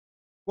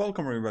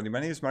Welcome everybody,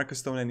 my name is Marcus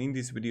Stone, and in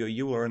this video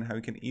you will learn how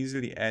you can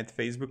easily add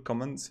Facebook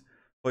comments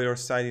for your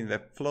site in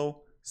Webflow.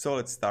 So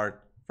let's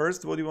start.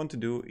 First, what you want to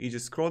do is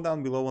just scroll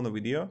down below on the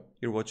video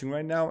you're watching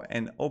right now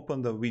and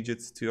open the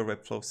widgets to your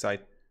Webflow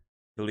site,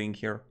 the link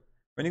here.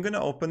 When you're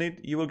gonna open it,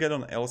 you will get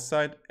on L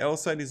site. L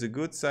site is a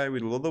good site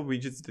with a lot of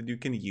widgets that you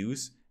can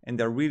use, and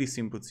they're really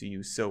simple to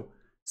use. So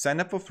sign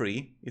up for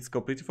free, it's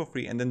completely for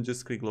free, and then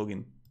just click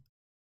login.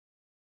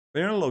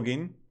 When you're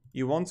login,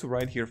 you want to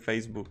write here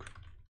Facebook.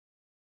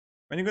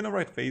 When you're gonna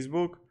write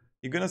Facebook,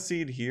 you're gonna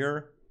see it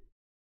here.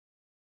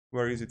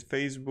 Where is it?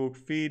 Facebook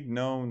feed?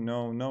 No,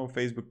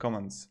 Facebook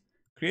comments.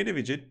 Create a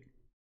widget.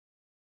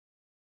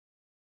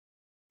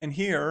 And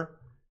here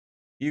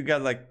you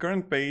got like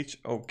current page,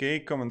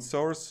 okay, comment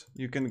source.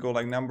 You can go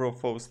like number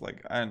of posts,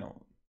 like I don't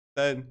know,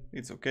 10,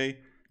 it's okay.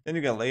 Then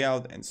you got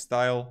layout and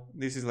style.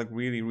 This is like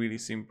really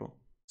simple.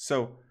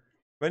 So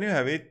when you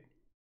have it,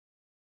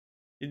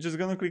 you're just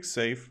gonna click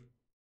save.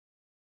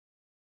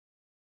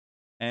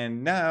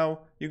 And now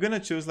you're gonna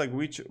choose like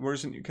which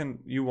version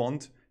you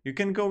want. You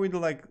can go with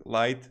like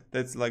light,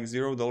 that's like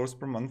 $0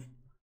 per month.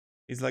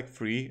 It's like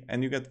free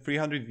and you get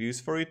 300 views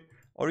for it.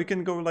 Or you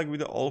can go like with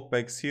the all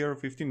packs here,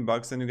 15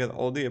 bucks, and you get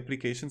all the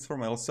applications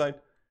from L site.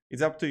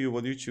 It's up to you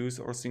what you choose,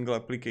 or single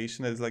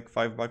application that is like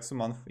 5 bucks a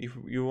month if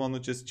you want to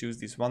just choose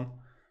this one.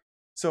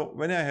 So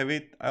when I have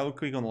it, I'll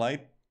click on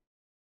light.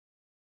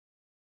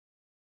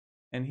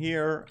 And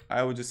here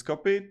I will just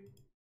copy it.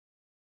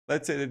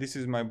 Let's say that this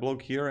is my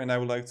blog here and I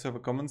would like to have a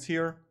comments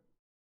here.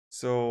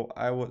 So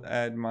I would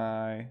add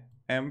my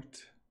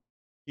empt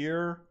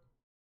here,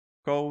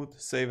 code,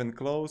 save and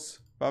close,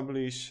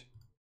 publish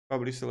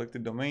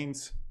selected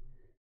domains,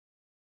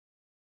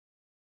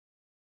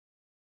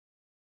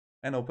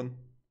 and open.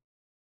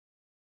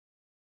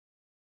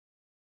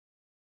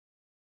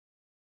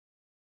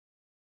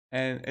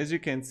 And as you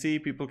can see,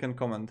 people can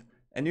comment.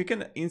 And you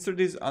can insert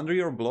this under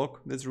your blog,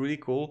 that's really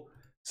cool.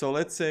 So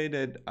let's say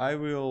that I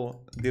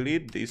will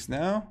delete this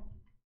now,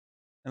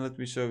 and let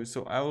me show you.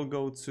 So I will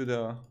go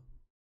to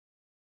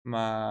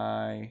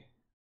my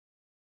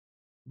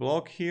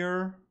blog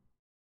here.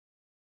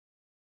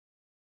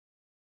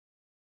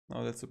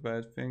 No, that's a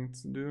bad thing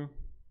to do.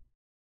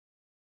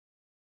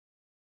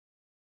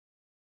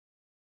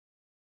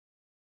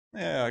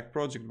 Yeah, like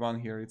project one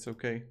here, it's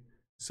okay.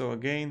 So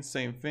again,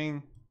 same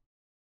thing,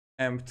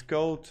 empt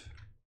code,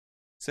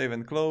 save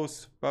and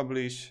close,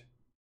 publish.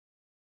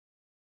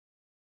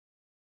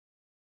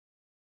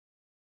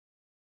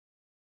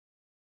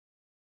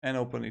 And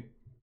open it.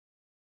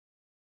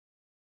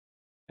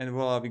 And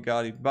voila, we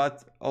got it.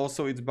 But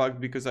also it's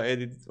bugged because I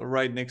added it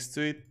right next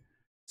to it.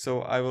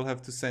 So I will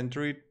have to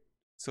center it.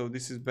 So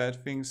this is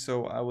bad thing.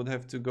 So I would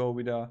have to go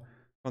with a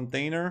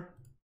container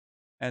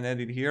and add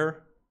it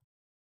here.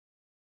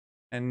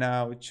 And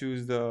now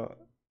choose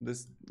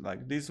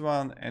this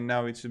one, and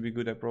now it should be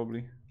good. I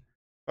probably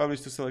publish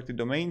to selected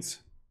domains.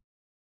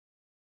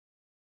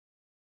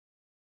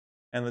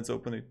 And let's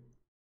open it.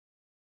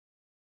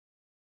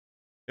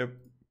 Yep.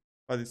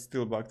 But it's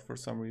still bugged for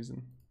some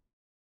reason.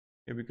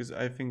 Yeah, because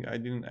I think I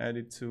didn't add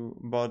it to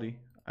body.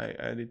 I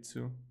added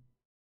to.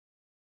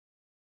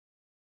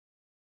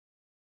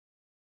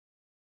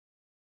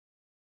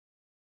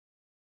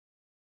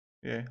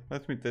 Yeah,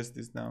 let me test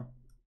this now.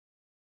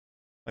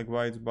 Like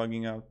why it's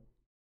bugging out.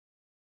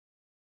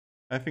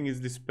 I think it's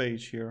this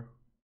page here.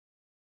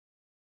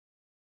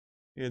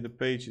 Yeah, the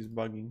page is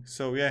bugging.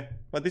 So yeah,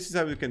 but this is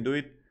how you can do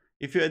it.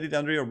 If you edit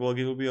under your blog,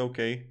 it will be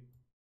okay.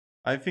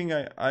 I think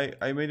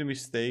I made a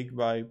mistake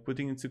by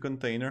putting it to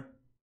container.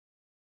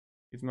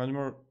 It's much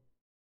more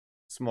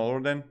smaller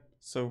than.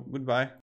 So goodbye.